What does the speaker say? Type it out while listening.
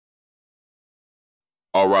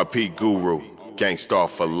R.I.P. Guru, Gangstar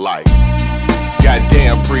for life.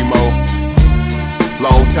 Goddamn, Primo.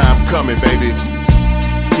 Long time coming, baby.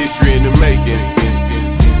 History in the making.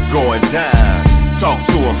 It's going down. Talk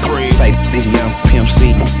to him, Preem. Say this young Pimp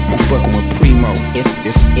C, I'm fucking with Primo.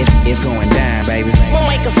 It's going down, baby. My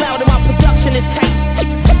mic is loud and my production is tight.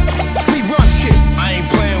 We run shit. I ain't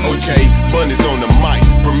playing with you. Bun is on the mic,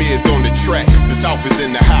 Premier's on the track. The South is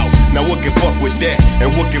in the house. Now what can fuck with that?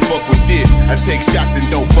 And what can fuck with this? I take shots and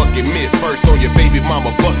don't fucking miss. First on your baby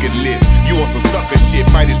mama bucket list. You want some sucker shit,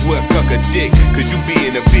 might as well suck a dick. Cause you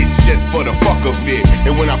being a bitch just for the fuck of it.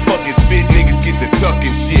 And when I fucking spit, niggas get to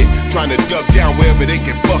tucking shit. Trying to duck down wherever they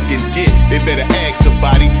can fucking get. They better ask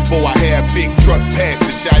somebody before I have big truck pass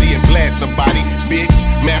the shotty and blast somebody. Bitch,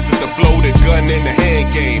 master the flow, the gun and the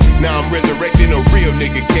hand game. Now I'm resurrecting a real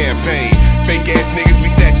nigga campaign. Fake ass niggas, we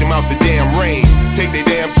snatch them out the damn rain. Take their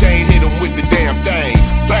damn chain, hit them with the damn thing.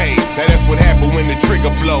 Bang, now that's what happened when the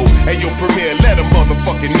trigger blow. Hey yo, Premier, let a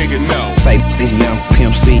motherfucking nigga know. Say this young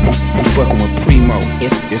Pimp C, I'm fucking with Primo.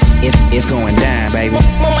 It's going down, baby.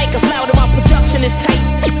 My mic is loud and my production is tight.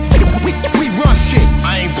 We run shit.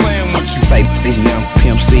 I ain't playing with you. Say this young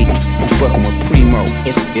Pimp C, I'm fucking with Primo.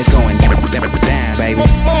 It's going down, baby.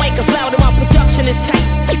 My mic is loud and my production is tight.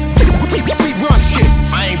 We run shit.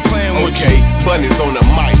 I ain't playing with you. Bun is on the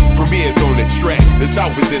mic, Premier's on the track. The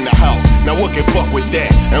South is in the house. Now what can fuck with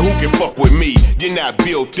that? And who can fuck with me? You're not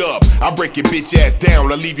built up. I break your bitch ass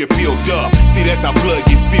down, I leave you filled up. See, that's how blood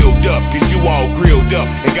gets spilled up. Cause you all grilled up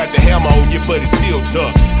and got the hammer on you, but it's still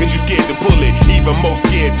tough. Cause you scared to pull it, even more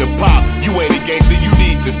scared to pop. You ain't a gangster, you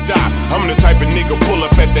need to stop. I'm the type of nigga pull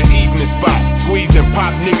up at the evening spot. Squeeze and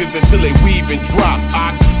pop niggas until they weave and drop.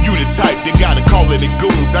 You the type that gotta call it the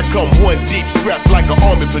goons. I come one deep, strapped like an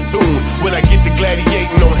army platoon. When I get to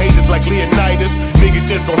gladiating on haters like Leonidas, niggas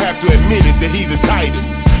just gon' have to admit it that he's the tightest.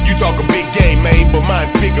 You talk a big game, man, but mine's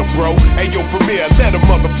bigger, bro. Hey yo, Premier, let a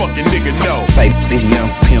motherfucking nigga know. Say this young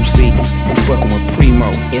Pimp C, I'm fucking with Primo.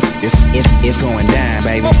 It's going down,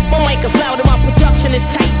 baby. My mic is loud and my production is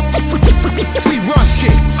tight. We run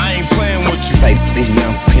shit. I ain't playing with you. Say this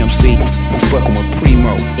young Pimp C, I'm fucking with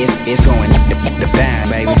Primo. It's going down,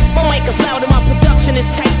 baby. My mic is loud and my production is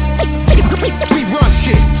tight. We run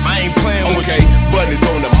shit. I ain't playing with you. Bun is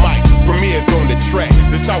on the mic, Premier's on the track.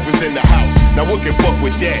 The South is in the house. Now what can fuck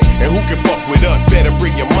with that? And who can fuck with us? Better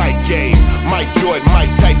bring your mic game. Mike Jordan,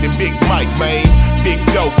 Mike Tyson, Big Mike, man. Big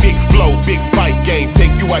dope, big flow, big fight game.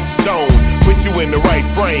 Take you out your zone, put you in the right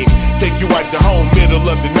frame. Take you out your home, middle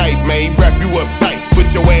of the night, man. Wrap you up tight,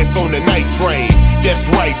 put your ass on the night train. That's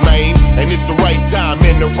right, man. And it's the right time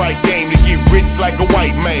and the right game to get rich like a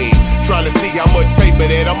white man. Trying to see how much paper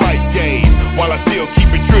that I might gain, while I still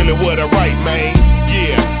keep it drilling what I write, man.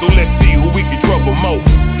 Yeah, so let's see who we can trouble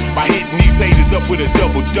most by hitting these haters up with a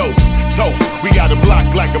double dose. Toast, we got them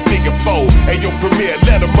locked like a figure four. Hey yo, Premier,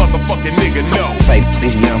 let a motherfucking nigga know. Say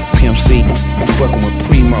this young Pimp C, I'm fucking with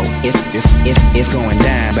Primo. It's going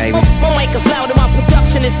down, baby. My mic is loud and my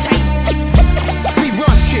production is tight. We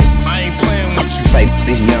run shit. I ain't playing with you. Say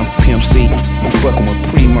this young Pimp C, I'm fucking with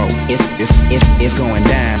Primo. It's going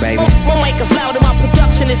down, baby. My mic is loud and my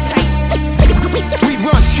production is tight. We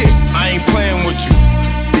run shit. I ain't playing with you,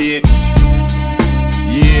 bitch.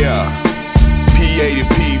 Yeah, PA to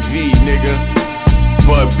PV, nigga.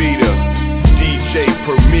 Bun B to DJ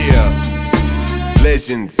Premier.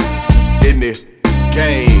 Legends in the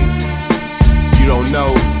game. You don't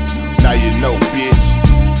know, now you know,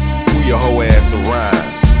 bitch. Move your whole ass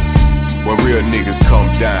around when real niggas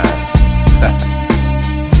come down.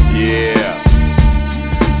 Yeah.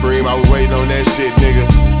 Preem, I was waiting on that shit, nigga.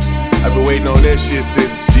 I've been waiting on that shit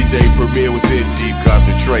since DJ Premier was in deep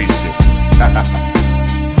concentration.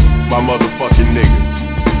 My motherfucking nigga.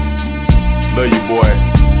 Love you, boy.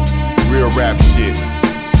 Real rap shit.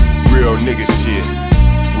 Real nigga shit.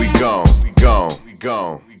 We gone, we gone, we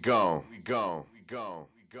gone, we gone, we gone, we gone,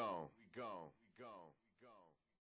 we gone, we gone.